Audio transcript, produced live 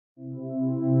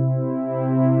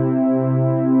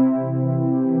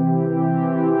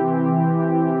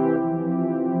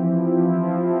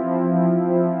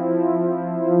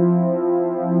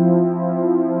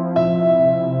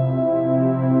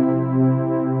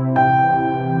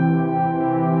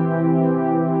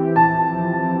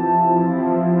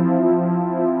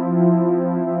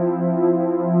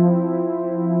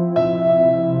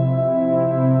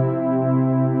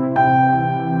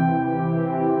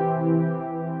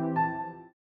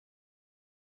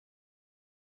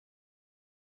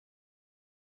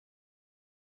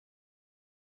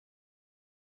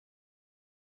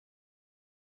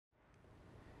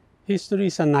History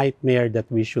is a nightmare that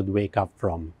we should wake up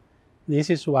from. This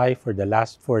is why for the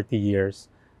last 40 years,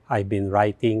 I've been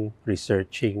writing,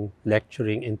 researching,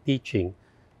 lecturing, and teaching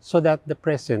so that the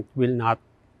present will not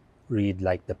read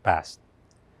like the past.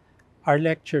 Our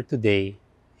lecture today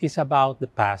is about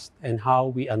the past and how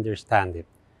we understand it.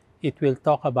 It will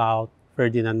talk about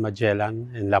Ferdinand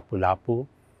Magellan and Lapu-Lapu,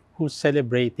 who's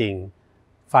celebrating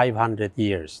 500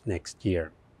 years next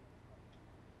year.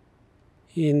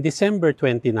 In December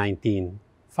 2019,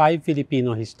 5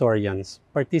 Filipino historians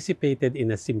participated in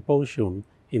a symposium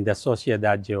in the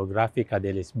Sociedad Geográfica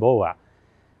de Lisboa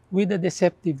with a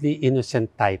deceptively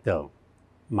innocent title,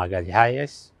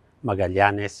 Magallanes,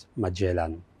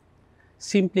 Magellan.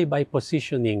 Simply by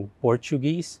positioning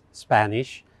Portuguese,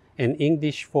 Spanish, and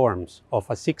English forms of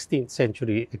a 16th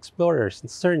century explorer's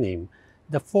surname,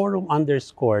 the forum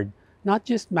underscored not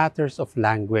just matters of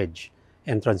language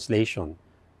and translation,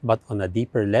 but on a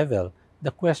deeper level, the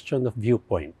question of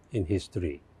viewpoint in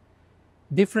history.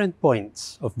 Different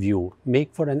points of view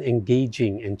make for an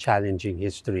engaging and challenging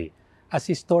history, as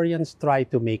historians try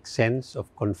to make sense of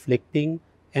conflicting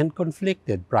and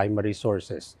conflicted primary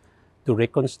sources to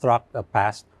reconstruct a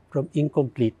past from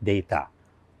incomplete data,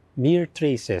 mere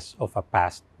traces of a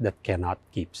past that cannot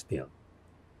keep still.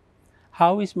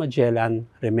 How is Magellan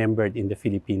remembered in the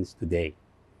Philippines today?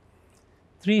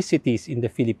 3 cities in the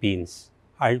Philippines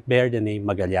bear the name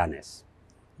Magallanes.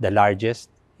 The largest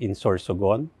in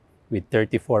Sorsogon with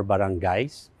 34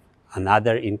 barangays,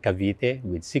 another in Cavite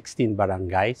with 16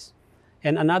 barangays,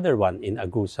 and another one in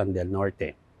Agusan del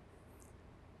Norte.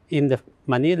 In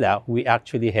Manila, we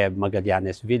actually have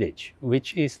Magallanes Village,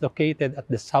 which is located at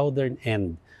the southern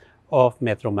end of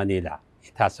Metro Manila.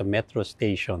 It has a metro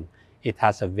station. It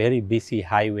has a very busy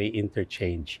highway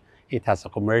interchange. It has a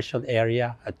commercial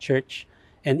area, a church,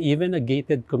 and even a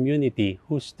gated community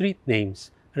whose street names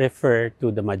refer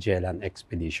to the Magellan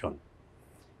expedition.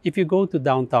 If you go to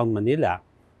downtown Manila,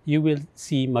 you will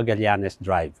see Magallanes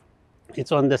Drive.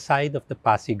 It's on the side of the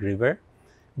Pasig River,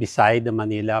 beside the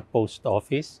Manila Post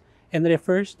Office, and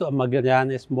refers to a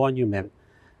Magallanes monument,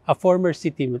 a former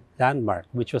city landmark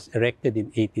which was erected in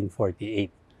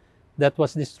 1848, that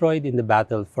was destroyed in the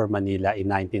Battle for Manila in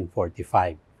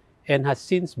 1945, and has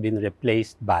since been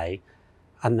replaced by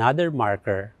another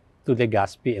marker to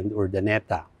Legazpi and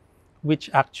Urdaneta, which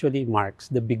actually marks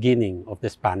the beginning of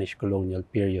the Spanish colonial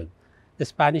period. The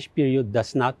Spanish period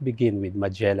does not begin with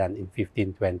Magellan in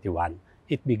 1521.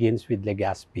 It begins with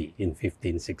Legazpi in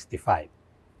 1565.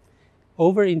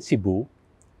 Over in Cebu,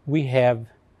 we have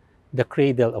the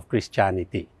cradle of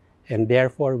Christianity, and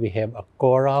therefore we have a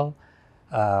coral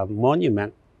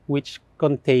monument which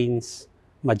contains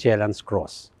Magellan's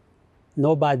cross.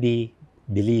 Nobody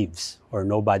believes, or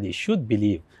nobody should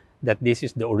believe, that this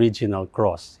is the original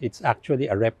cross. It's actually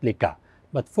a replica.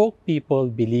 But folk people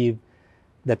believe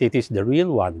that it is the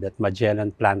real one that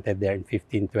Magellan planted there in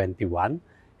 1521.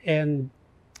 And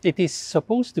it is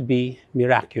supposed to be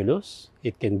miraculous.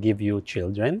 It can give you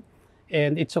children.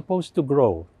 And it's supposed to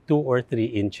grow 2 or 3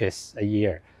 inches a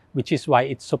year, which is why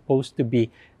it's supposed to be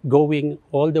going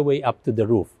all the way up to the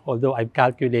roof. Although I've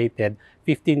calculated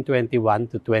 1521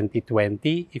 to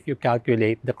 2020, if you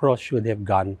calculate, the cross should have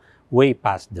gone way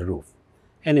past the roof.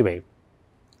 Anyway,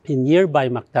 in nearby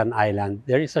Mactan Island,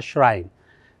 there is a shrine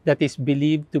that is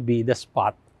believed to be the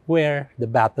spot where the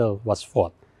battle was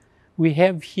fought. We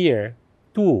have here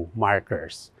 2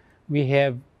 markers. We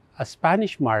have a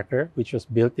Spanish marker, which was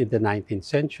built in the 19th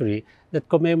century, that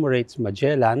commemorates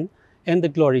Magellan and the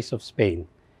glories of Spain.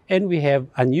 And we have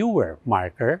a newer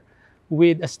marker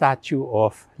with a statue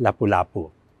of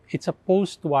Lapu-Lapu. It's a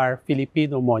post-war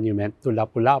Filipino monument to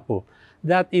Lapu-Lapu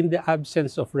that, in the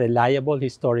absence of reliable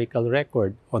historical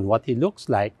record on what he looks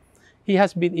like, he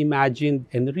has been imagined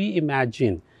and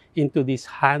reimagined into this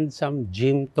handsome,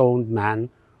 gym-toned man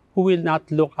who will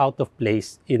not look out of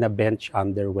place in a bench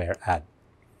underwear ad.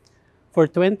 For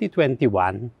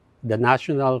 2021, the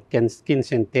National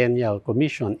Quincentennial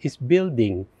Commission is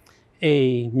building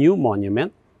a new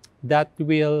monument that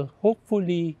will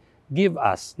hopefully give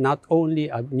us not only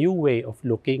a new way of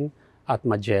looking at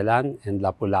Magellan and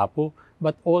Lapu-Lapu,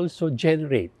 but also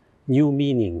generate new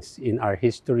meanings in our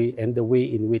history and the way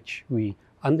in which we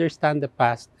understand the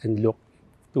past and look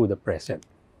to the present.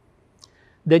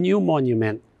 The new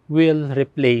monument will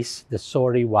replace the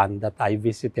sorry one that I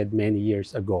visited many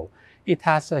years ago. It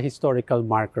has a historical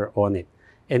marker on it.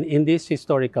 And in this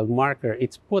historical marker,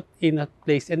 it's put in a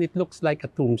place and it looks like a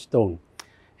tombstone.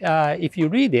 If you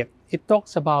read it, it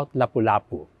talks about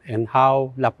Lapu-Lapu and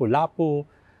how Lapu-Lapu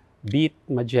beat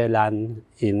Magellan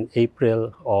in April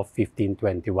of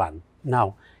 1521.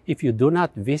 Now, if you do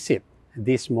not visit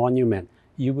this monument,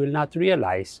 you will not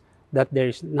realize that there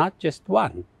is not just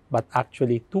one, but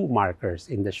actually two markers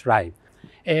in the shrine.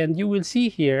 And you will see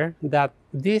here that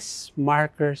these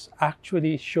markers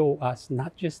actually show us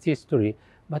not just history,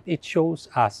 but it shows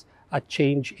us a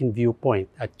change in viewpoint,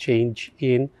 a change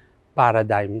in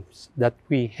paradigms that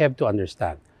we have to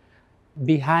understand.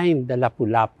 Behind the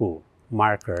Lapu-Lapu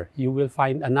marker, you will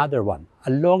find another one,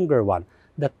 a longer one,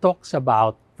 that talks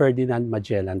about Ferdinand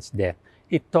Magellan's death.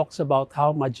 It talks about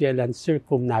how Magellan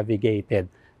circumnavigated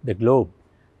the globe.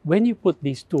 When you put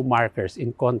these two markers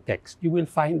in context, you will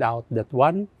find out that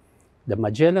one, the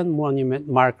Magellan Monument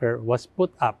marker, was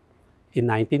put up in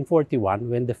 1941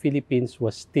 when the Philippines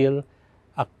was still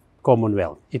a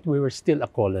Commonwealth. We were still a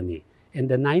colony. And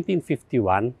the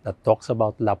 1951 that talks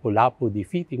about Lapu-Lapu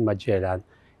defeating Magellan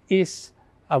is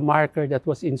a marker that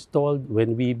was installed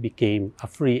when we became a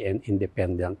free and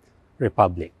independent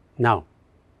republic. Now,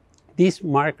 these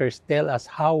markers tell us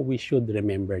how we should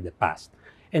remember the past.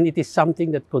 And it is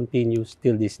something that continues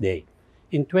till this day.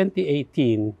 In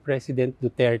 2018, President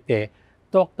Duterte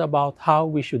talked about how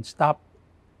we should stop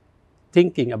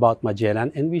thinking about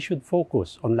Magellan and we should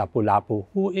focus on Lapu-Lapu,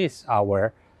 who is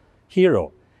our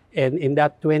hero. And in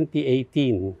that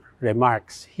 2018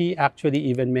 remarks, he actually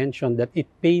even mentioned that it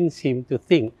pains him to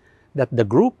think that the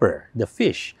grouper, the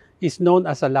fish, is known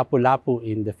as a Lapu-Lapu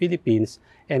in the Philippines,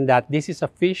 and that this is a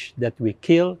fish that we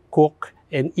kill, cook,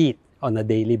 and eat on a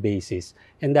daily basis.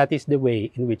 And that is the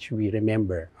way in which we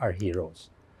remember our heroes.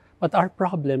 But our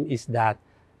problem is that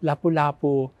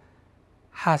Lapu-Lapu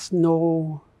has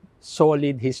no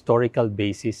solid historical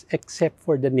basis except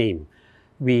for the name.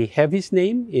 We have his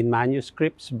name in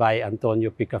manuscripts by Antonio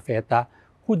Picafetta,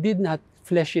 who did not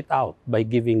flesh it out by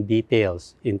giving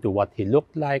details into what he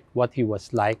looked like, what he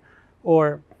was like,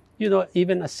 or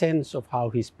even a sense of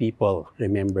how his people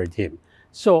remembered him.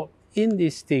 So in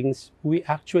these things, we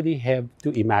actually have to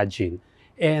imagine.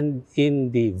 And in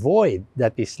the void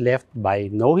that is left by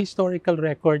no historical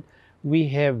record, we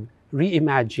have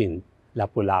reimagined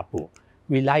Lapu-Lapu.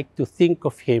 We like to think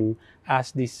of him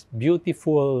as this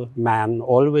beautiful man,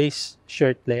 always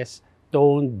shirtless,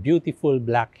 toned, beautiful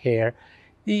black hair.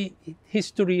 The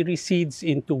history recedes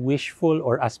into wishful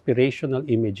or aspirational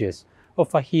images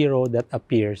of a hero that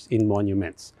appears in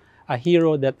monuments, a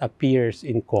hero that appears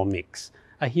in comics,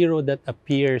 a hero that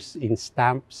appears in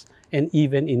stamps and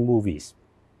even in movies.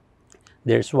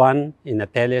 There's one in a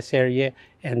teleserye,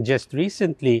 and just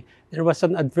recently, there was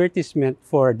an advertisement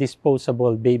for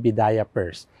disposable baby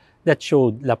diapers that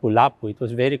showed Lapu-Lapu. It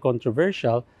was very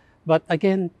controversial, but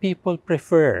again, people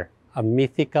prefer a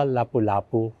mythical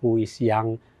Lapu-Lapu who is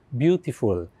young,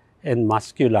 beautiful, and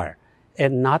muscular,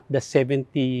 and not the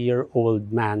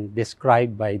 70-year-old man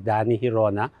described by Danny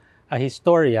Hirona, a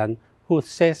historian who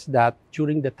says that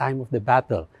during the time of the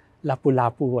battle,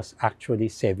 Lapu-Lapu was actually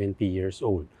 70 years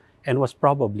old and was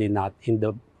probably not in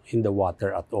the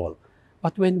water at all.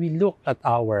 But when we look at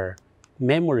our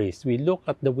memories, we look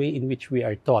at the way in which we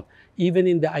are taught, even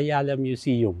in the Ayala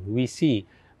Museum, we see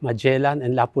Magellan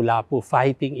and Lapu-Lapu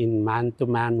fighting in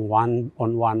man-to-man,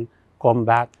 one-on-one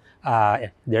combat.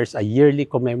 There's a yearly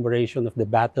commemoration of the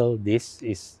battle. This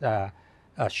is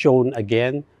shown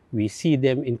again. We see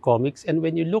them in comics. And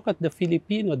when you look at the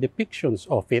Filipino depictions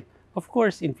of it, of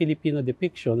course, in Filipino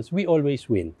depictions, we always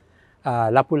win.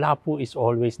 Lapu-Lapu is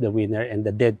always the winner and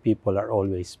the dead people are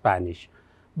always Spanish.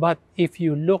 But if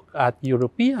you look at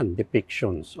European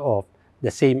depictions of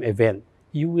the same event,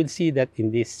 you will see that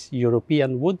in this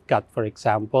European woodcut, for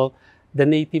example, the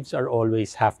natives are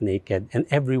always half naked and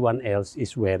everyone else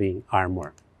is wearing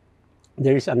armor.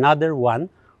 There is another one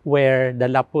where the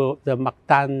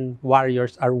Mactan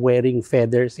warriors are wearing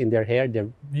feathers in their hair.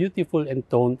 They're beautiful and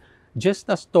toned, just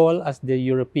as tall as the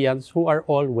Europeans who are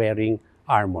all wearing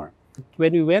armor.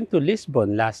 When we went to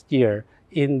Lisbon last year,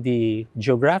 in the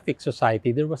Geographic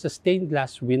Society, there was a stained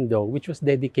glass window which was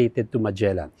dedicated to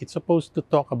Magellan. It's supposed to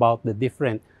talk about the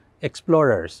different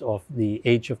explorers of the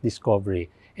Age of Discovery.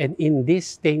 And in this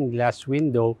stained glass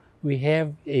window, we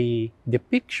have a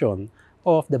depiction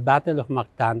of the Battle of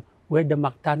Mactan where the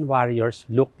Mactan warriors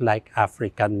looked like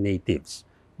African natives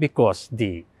because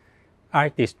the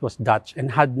artist was Dutch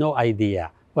and had no idea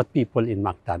what people in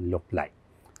Mactan looked like.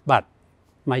 But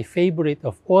my favorite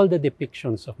of all the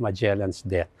depictions of Magellan's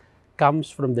death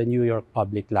comes from the New York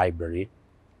Public Library,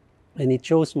 and it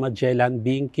shows Magellan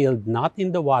being killed not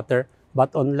in the water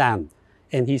but on land,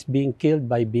 and he's being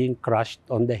killed by being crushed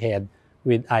on the head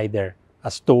with either a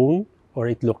stone or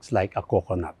it looks like a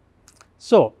coconut.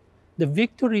 So, the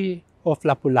victory of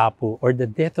Lapu-Lapu or the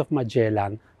death of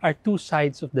Magellan are two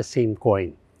sides of the same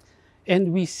coin.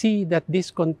 And we see that this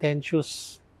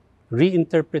contentious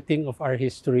reinterpreting of our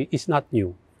history is not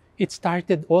new. It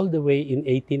started all the way in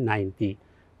 1890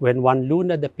 when Juan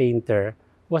Luna the painter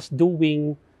was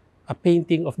doing a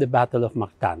painting of the Battle of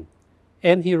Mactan.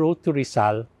 And he wrote to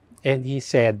Rizal and he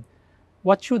said,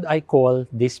 "What should I call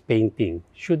this painting?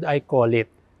 Should I call it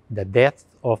the death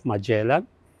of Magellan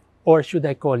or should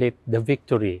I call it the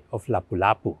victory of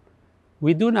Lapu-Lapu?"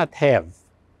 We do not have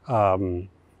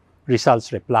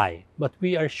Rizal's reply, but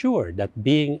we are sure that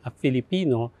being a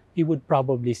Filipino, he would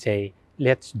probably say,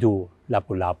 "Let's do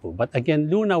Lapu-Lapu." But again,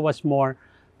 Luna was more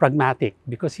pragmatic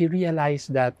because he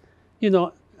realized that,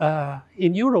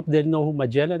 in Europe, they'll know who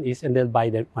Magellan is and they'll buy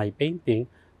my painting.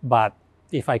 But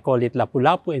if I call it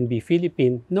Lapu-Lapu and be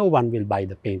Philippine, no one will buy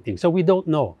the painting. So we don't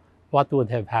know what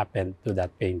would have happened to that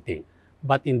painting.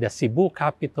 But in the Cebu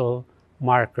Capitol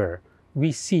marker,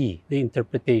 we see the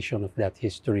interpretation of that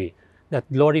history that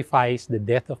glorifies the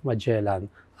death of Magellan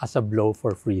as a blow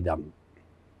for freedom.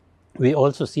 We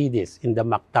also see this in the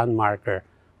Mactan marker,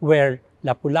 where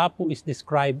Lapu-Lapu is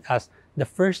described as the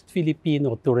first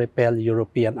Filipino to repel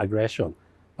European aggression.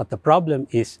 But the problem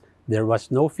is there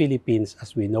was no Philippines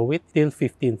as we know it till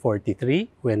 1543,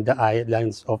 when the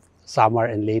islands of Samar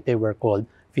and Leyte were called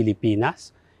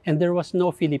Filipinas, and there was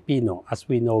no Filipino as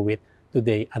we know it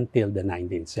today until the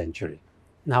 19th century.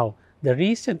 Now, the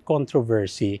recent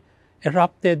controversy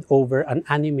erupted over an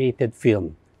animated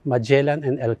film, Magellan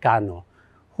and Elcano,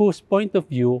 whose point of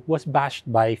view was bashed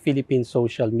by Philippine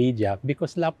social media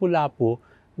because Lapu-Lapu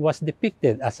was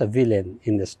depicted as a villain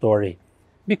in the story,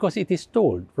 because it is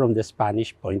told from the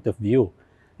Spanish point of view.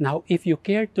 Now, if you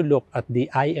care to look at the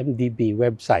IMDb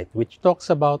website, which talks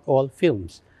about all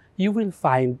films, you will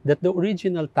find that the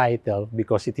original title,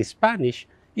 because it is Spanish,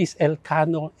 is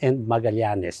Elcano and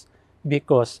Magallanes,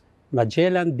 because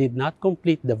Magellan did not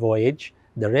complete the voyage.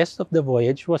 The rest of the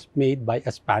voyage was made by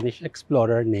a Spanish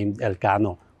explorer named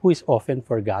Elcano, who is often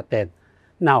forgotten.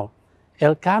 Now,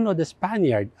 Elcano the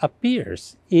Spaniard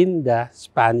appears in the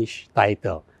Spanish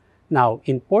title. Now,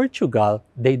 in Portugal,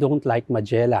 they don't like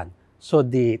Magellan. So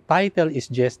the title is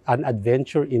just An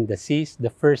Adventure in the Seas,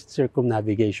 the First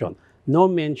Circumnavigation. No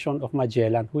mention of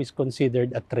Magellan, who is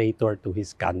considered a traitor to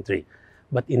his country.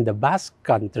 But in the Basque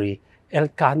country,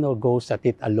 Elcano goes at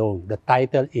it alone. The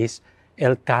title is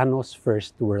Elcano's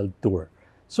First World Tour.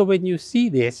 So when you see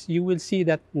this, you will see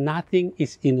that nothing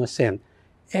is innocent.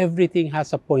 Everything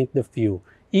has a point of view,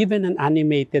 even an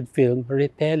animated film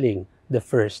retelling the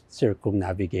first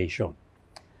circumnavigation.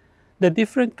 The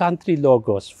different country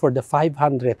logos for the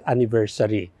 500th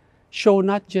anniversary show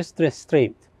not just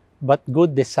restraint, but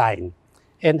good design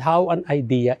and how an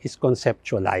idea is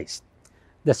conceptualized.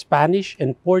 The Spanish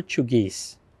and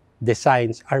Portuguese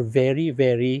designs are very,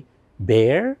 very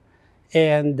bare,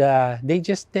 and they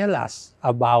just tell us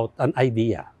about an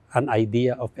idea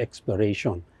of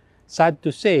exploration. Sad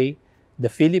to say, the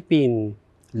Philippine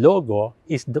logo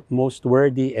is the most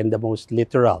wordy and the most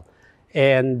literal.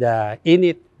 And in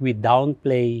it, we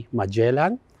downplay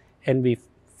Magellan and we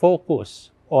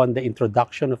focus on the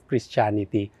introduction of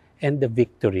Christianity and the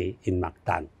victory in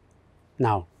Mactan.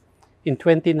 Now, in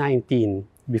 2019,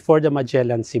 before the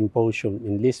Magellan Symposium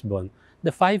in Lisbon,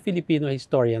 the 5 Filipino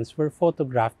historians were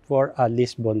photographed for a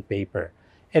Lisbon paper.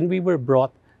 And we were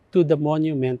brought to the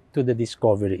Monument to the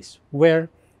Discoveries, where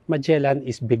Magellan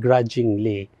is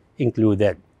begrudgingly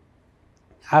included.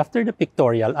 After the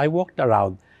pictorial, I walked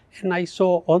around and I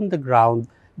saw on the ground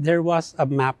there was a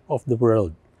map of the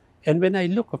world. And when I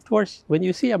look, of course, when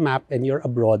you see a map and you're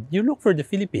abroad, you look for the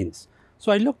Philippines.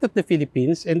 So I looked at the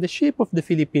Philippines and the shape of the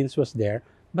Philippines was there,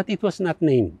 but it was not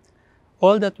named.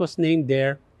 All that was named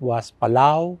there was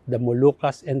Palau, the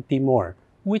Moluccas, and Timor,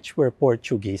 which were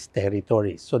Portuguese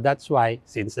territories. So that's why,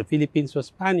 since the Philippines was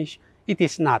Spanish, it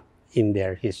is not in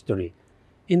their history.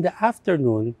 In the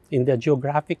afternoon, in the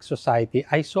Geographic Society,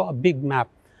 I saw a big map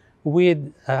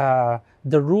with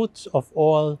the routes of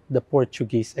all the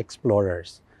Portuguese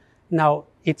explorers. Now,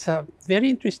 it's a very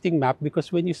interesting map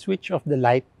because when you switch off the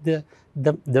light, the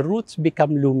routes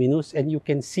become luminous and you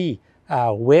can see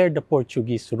where the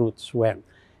Portuguese routes went.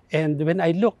 And when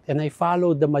I looked and I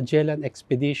followed the Magellan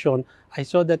expedition, I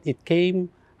saw that it came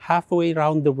halfway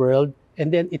around the world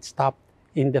and then it stopped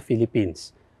in the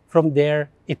Philippines. From there,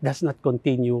 it does not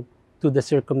continue to the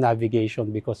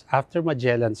circumnavigation because after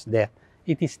Magellan's death,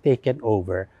 it is taken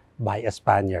over by a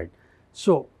Spaniard.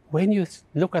 So when you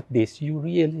look at this, you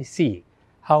really see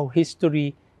how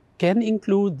history can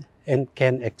include and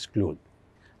can exclude.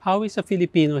 How is a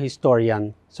Filipino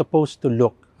historian supposed to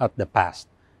look at the past,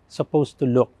 supposed to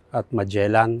look at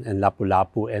Magellan and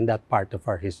Lapu-Lapu and that part of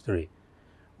our history?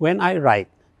 When I write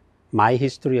my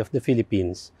history of the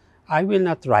Philippines, I will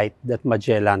not write that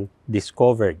Magellan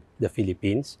discovered the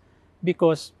Philippines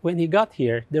because when he got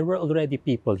here, there were already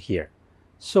people here.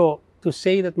 So to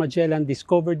say that Magellan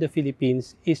discovered the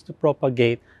Philippines is to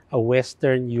propagate a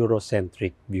Western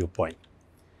Eurocentric viewpoint.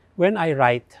 When I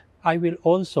write, I will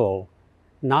also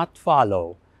not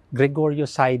follow Gregorio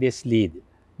Saide's lead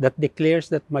that declares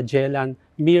that Magellan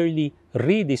merely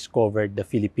rediscovered the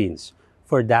Philippines,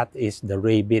 for that is the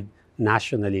rabid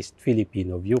nationalist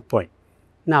Filipino viewpoint.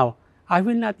 Now, I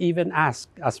will not even ask,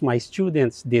 as my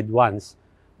students did once,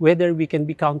 whether we can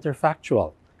be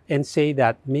counterfactual and say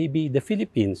that maybe the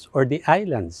Philippines or the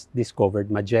islands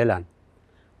discovered Magellan.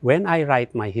 When I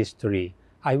write my history,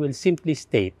 I will simply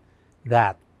state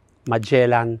that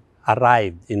Magellan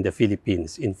arrived in the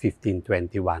Philippines in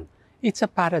 1521. It's a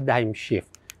paradigm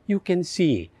shift. You can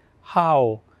see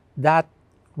how that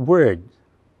word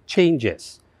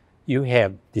changes. You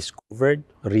have discovered,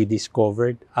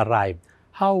 rediscovered, arrived.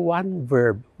 How one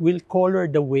verb will color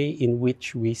the way in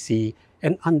which we see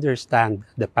and understand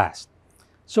the past.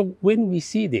 So when we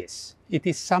see this, it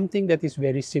is something that is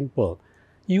very simple.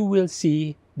 You will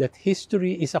see that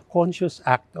history is a conscious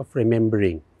act of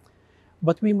remembering.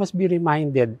 But we must be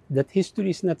reminded that history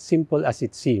is not simple as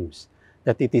it seems,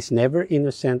 that it is never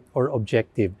innocent or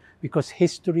objective, because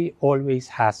history always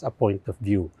has a point of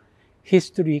view.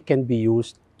 History can be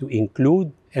used to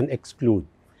include and exclude.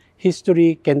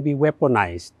 History can be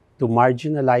weaponized to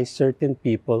marginalize certain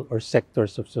people or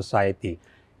sectors of society.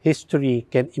 History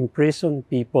can imprison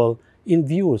people in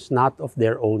views not of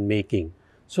their own making.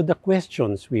 So the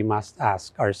questions we must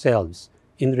ask ourselves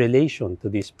in relation to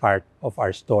this part of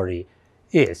our story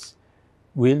is,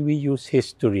 will we use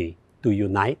history to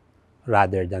unite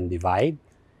rather than divide?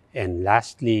 And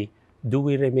lastly, do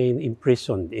we remain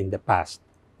imprisoned in the past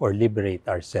or liberate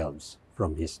ourselves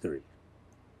from history?